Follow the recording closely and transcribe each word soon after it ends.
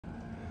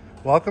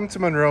Welcome to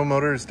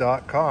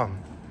MunroMotors.com.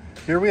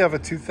 Here we have a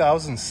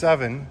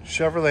 2007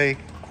 Chevrolet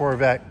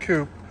Corvette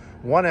Coupe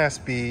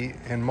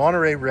 1SB in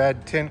Monteray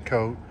red tint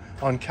coat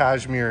on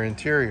Cashmere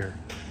interior.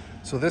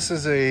 So this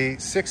is a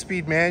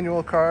 6-speed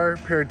manual car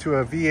paired to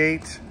a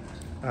V8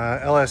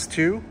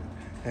 LS2.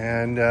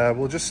 And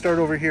we'll just start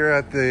over here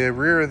at the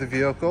rear of the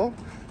vehicle.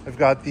 I've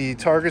got the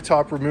target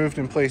top removed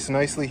and placed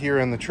nicely here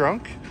in the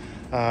trunk.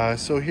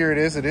 So here it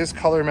is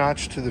color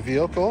matched to the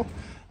vehicle.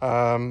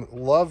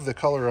 Love the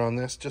color on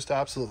this, just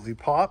absolutely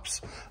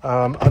pops.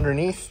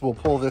 Underneath, we'll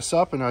pull this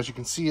up, and as you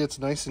can see, it's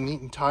nice and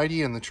neat and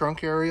tidy in the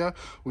trunk area.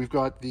 We've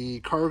got the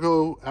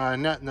cargo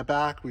net in the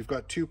back. We've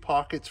got 2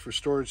 pockets for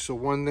storage, so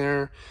one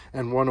there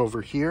and one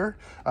over here.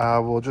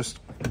 We'll just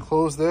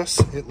close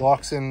this. It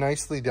locks in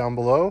nicely down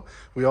below.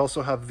 We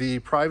also have the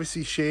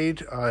privacy shade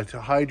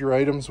to hide your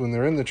items when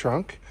they're in the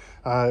trunk.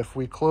 If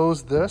we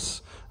close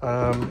this,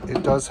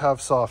 it does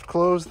have soft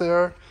close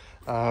there.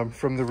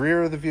 From the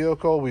rear of the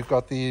vehicle, we've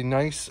got the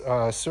nice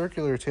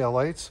circular tail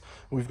lights.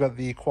 We've got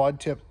the quad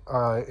tip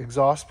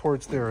exhaust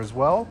ports there as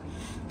well.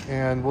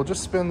 And we'll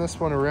just spin this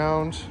one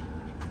around.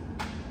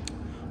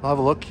 I'll have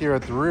a look here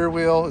at the rear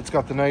wheel. It's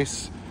got the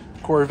nice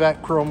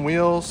Corvette chrome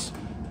wheels.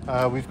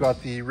 We've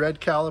got the red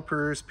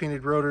calipers,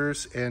 painted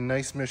rotors, and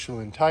nice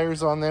Michelin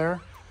tires on there.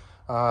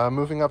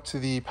 Moving up to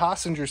the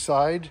passenger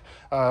side,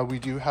 we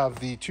do have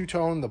the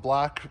two-tone, the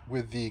black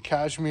with the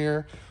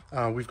Cashmere.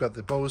 We've got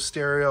the Bose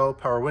stereo,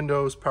 power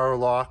windows, power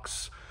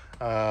locks,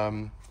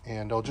 and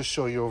I'll just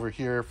show you over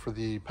here for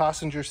the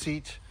passenger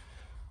seat.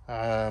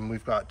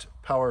 We've got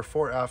power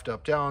fore, aft,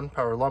 up, down,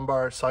 power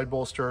lumbar, side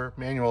bolster,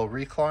 manual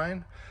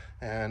recline,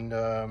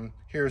 and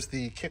here's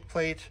the kick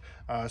plate.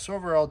 So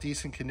overall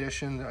decent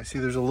condition. I see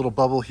there's a little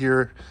bubble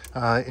here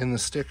in the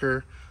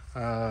sticker.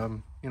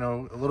 You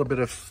know, a little bit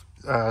of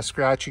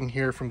scratching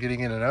here from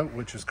getting in and out,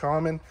 which is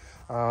common.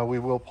 We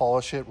will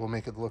polish it. We'll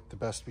make it look the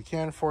best we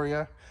can for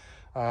you.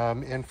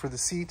 And for the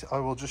seat, I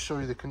will just show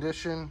you the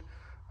condition.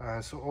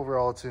 So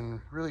overall, it's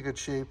in really good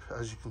shape,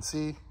 as you can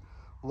see.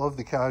 Love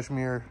the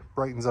Cashmere,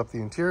 brightens up the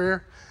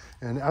interior.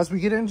 And as we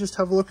get in, just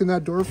have a look in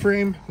that door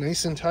frame,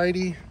 nice and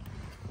tidy.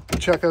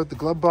 Check out the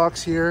glove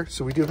box here.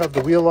 So we do have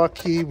the wheel lock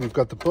key. We've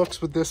got the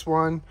books with this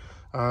one.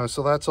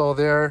 So that's all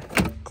there.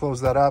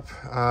 Close that up.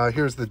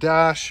 Here's the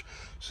dash.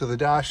 So the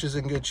dash is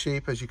in good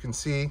shape, as you can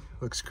see.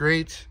 Looks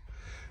great.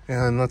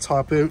 And let's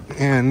hop out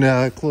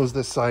and close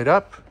this side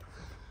up.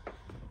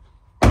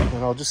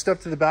 And I'll just step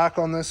to the back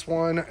on this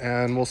one,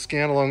 and we'll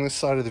scan along this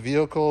side of the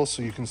vehicle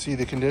so you can see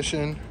the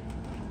condition.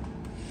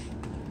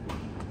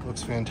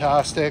 Looks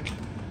fantastic.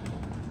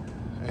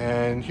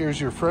 And here's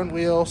your front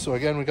wheel. So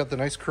again, we've got the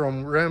nice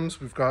chrome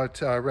rims. We've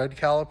got red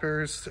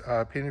calipers,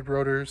 painted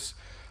rotors,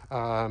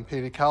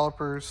 painted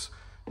calipers,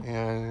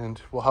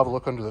 and we'll have a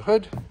look under the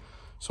hood.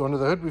 So under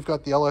the hood, we've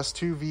got the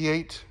LS2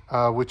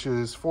 V8, which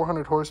is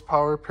 400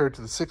 horsepower paired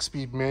to the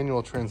 6-speed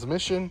manual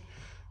transmission.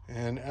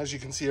 And as you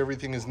can see,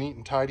 everything is neat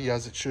and tidy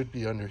as it should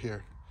be under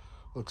here.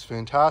 Looks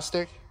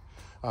fantastic.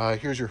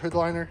 Here's your hood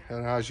liner.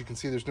 And as you can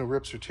see, there's no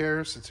rips or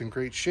tears. It's in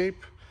great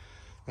shape.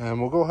 And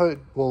we'll go ahead,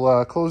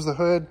 we'll close the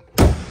hood,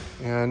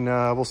 and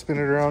we'll spin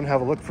it around, have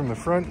a look from the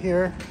front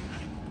here.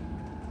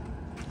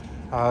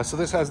 So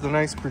this has the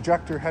nice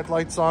projector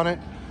headlights on it.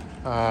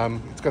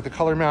 It's got the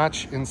color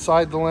match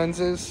inside the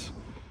lenses.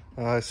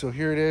 So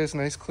here it is,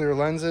 nice clear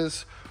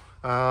lenses.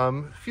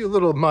 A few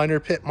little minor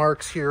pit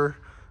marks here.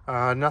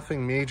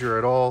 Nothing major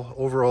at all.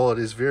 Overall, it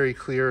is very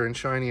clear and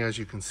shiny, as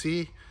you can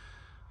see.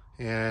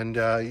 And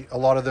a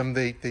lot of them,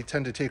 they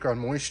tend to take on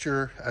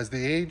moisture as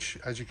they age.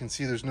 As you can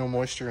see, there's no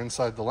moisture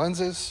inside the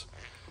lenses.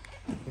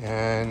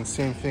 And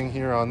same thing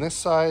here on this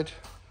side.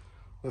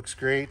 Looks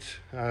great.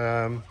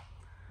 And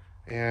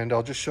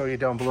I'll just show you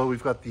down below,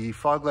 we've got the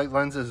fog light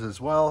lenses as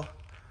well.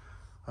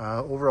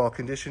 Overall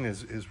condition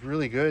is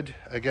really good.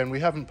 Again,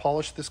 we haven't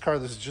polished this car.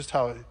 This is just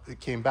how it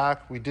came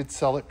back. We did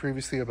sell it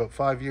previously about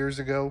 5 years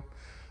ago.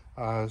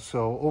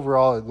 So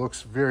overall, it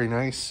looks very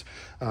nice.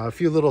 A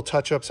few little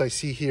touch-ups I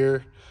see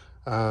here.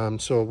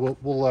 So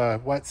we'll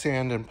wet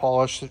sand and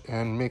polish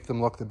and make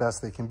them look the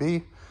best they can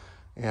be.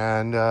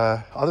 And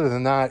other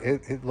than that,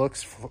 it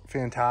looks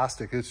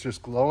fantastic. It's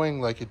just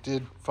glowing like it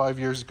did 5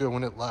 years ago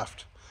when it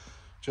left.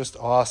 Just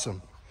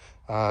awesome.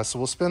 So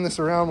we'll spin this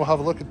around. We'll have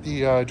a look at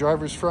the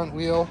driver's front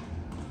wheel.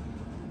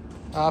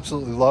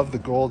 Absolutely love the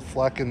gold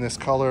fleck in this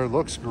color.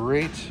 Looks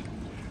great.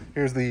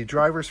 Here's the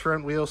driver's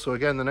front wheel. So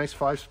again, the nice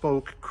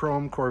 5-spoke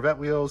chrome Corvette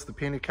wheels, the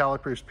painted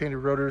calipers, painted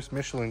rotors,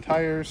 Michelin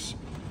tires.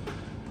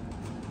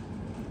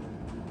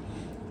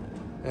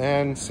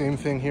 And same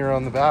thing here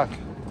on the back.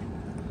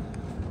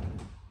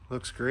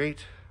 Looks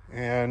great.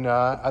 And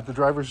at the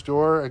driver's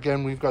door,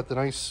 again, we've got the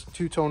nice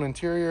 2-tone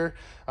interior.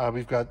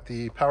 We've got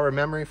the power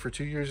memory for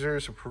 2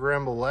 users, a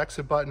programmable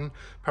exit button,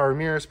 power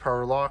mirrors,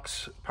 power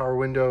locks, power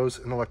windows,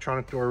 and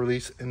electronic door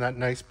release, and that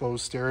nice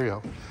Bose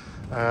stereo.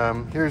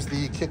 Here's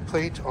the kick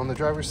plate on the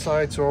driver's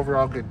side, so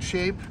overall good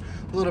shape.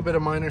 A little bit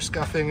of minor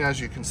scuffing, as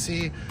you can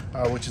see,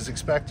 which is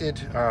expected,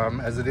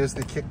 as it is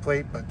the kick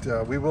plate,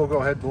 but we will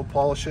go ahead, we'll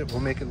polish it, we'll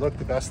make it look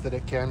the best that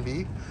it can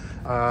be.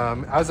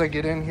 As I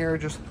get in here,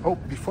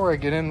 before I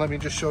get in, let me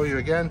just show you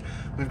again.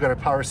 We've got a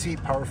power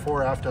seat, power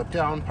 4, aft, up,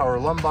 down, power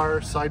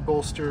lumbar, side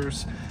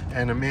bolsters,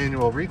 and a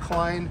manual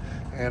recline.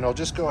 And I'll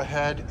just go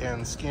ahead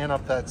and scan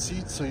up that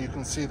seat so you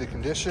can see the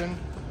condition.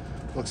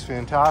 Looks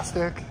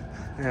fantastic.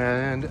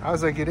 And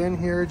as I get in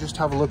here, just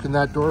have a look in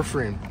that door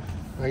frame.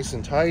 Nice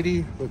and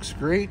tidy, looks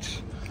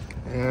great.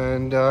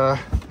 And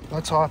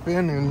let's hop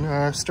in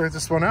and start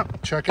this one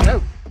up, check it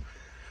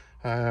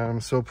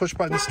out. So push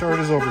button start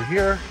is over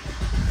here.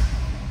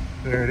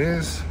 There it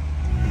is.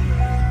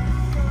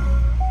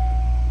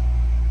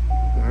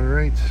 All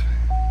right,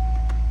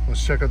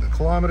 let's check out the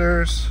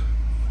kilometers.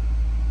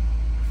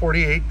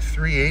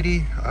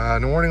 48,380.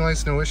 No warning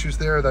lights, no issues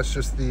there. That's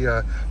just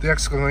the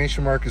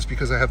exclamation mark is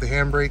because I have the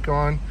handbrake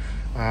on.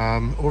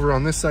 Over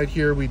on this side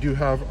here, we do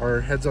have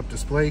our heads-up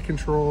display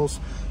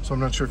controls. So I'm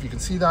not sure if you can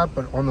see that,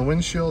 but on the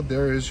windshield,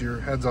 there is your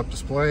heads-up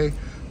display.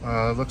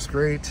 Looks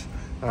great.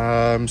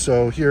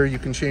 So here you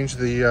can change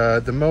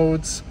the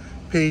modes,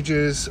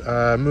 pages,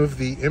 move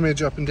the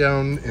image up and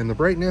down in the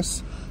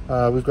brightness.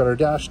 We've got our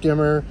dash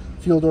dimmer,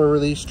 fuel door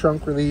release,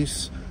 trunk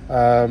release.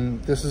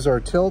 This is our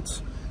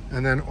tilt.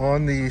 And then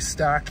on the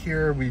stack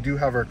here, we do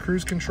have our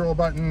cruise control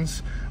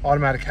buttons,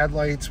 automatic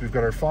headlights. We've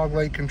got our fog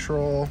light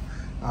control.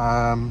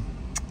 And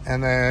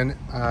then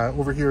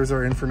over here is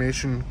our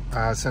information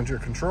center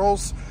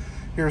controls.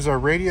 Here's our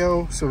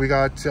radio. So we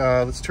got,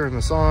 let's turn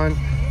this on.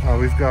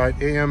 We've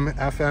got AM,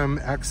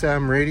 FM,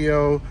 XM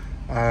radio.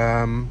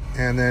 And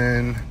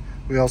then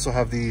we also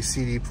have the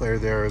CD player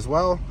there as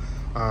well.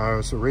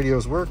 So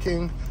radio's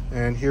working.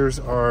 And here's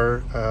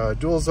our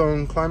dual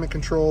zone climate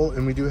control.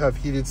 And we do have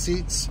heated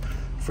seats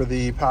for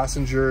the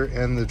passenger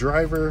and the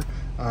driver.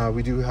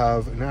 We do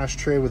have an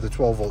ashtray with a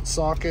 12-volt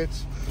socket.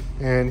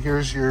 And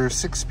here's your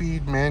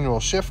 6-speed manual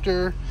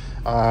shifter.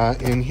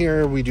 In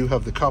here we do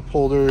have the cup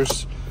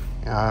holders,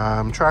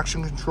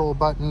 traction control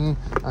button,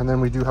 and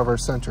then we do have our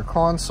center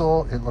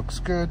console. It looks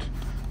good.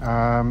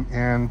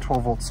 And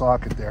 12-volt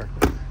socket there.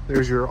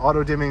 There's your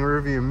auto dimming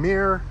rearview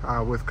mirror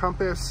with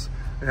compass.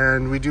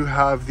 And we do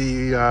have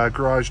the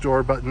garage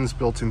door buttons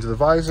built into the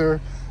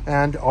visor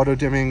and auto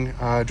dimming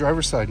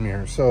driver's side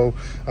mirror. So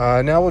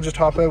now we'll just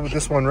hop out with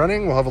this one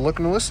running. We'll have a look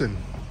and a listen.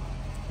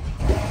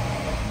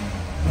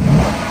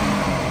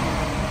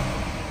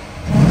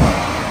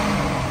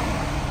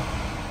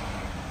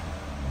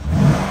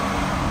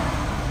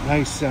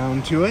 Nice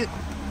sound to it.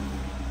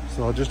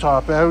 So I'll just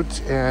hop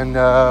out and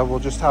we'll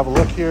just have a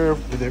look here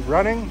with it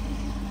running.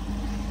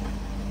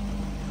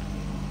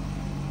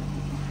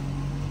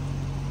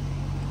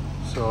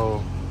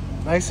 So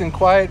nice and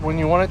quiet when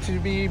you want it to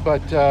be,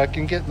 but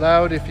can get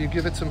loud if you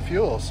give it some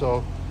fuel.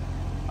 So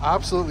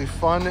absolutely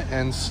fun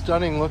and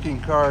stunning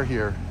looking car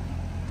here.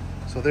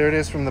 So there it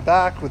is from the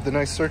back with the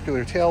nice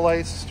circular tail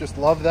lights. Just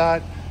love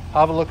that.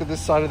 Have a look at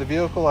this side of the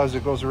vehicle as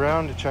it goes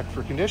around to check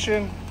for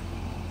condition.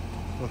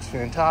 Looks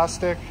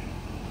fantastic.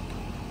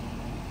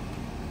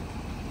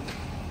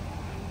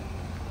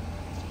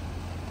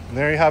 And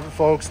there you have it,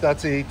 folks.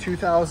 That's a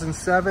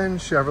 2007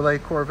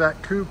 Chevrolet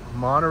Corvette Coupe,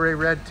 Monteray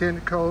red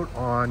tint coat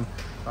on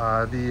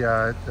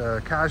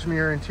the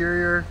Cashmere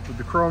interior with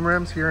the chrome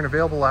rims, here and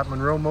available at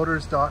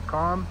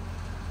MunroMotors.com.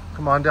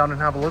 Come on down and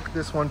have a look at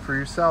this one for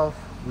yourself.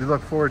 We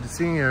look forward to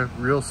seeing you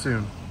real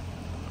soon.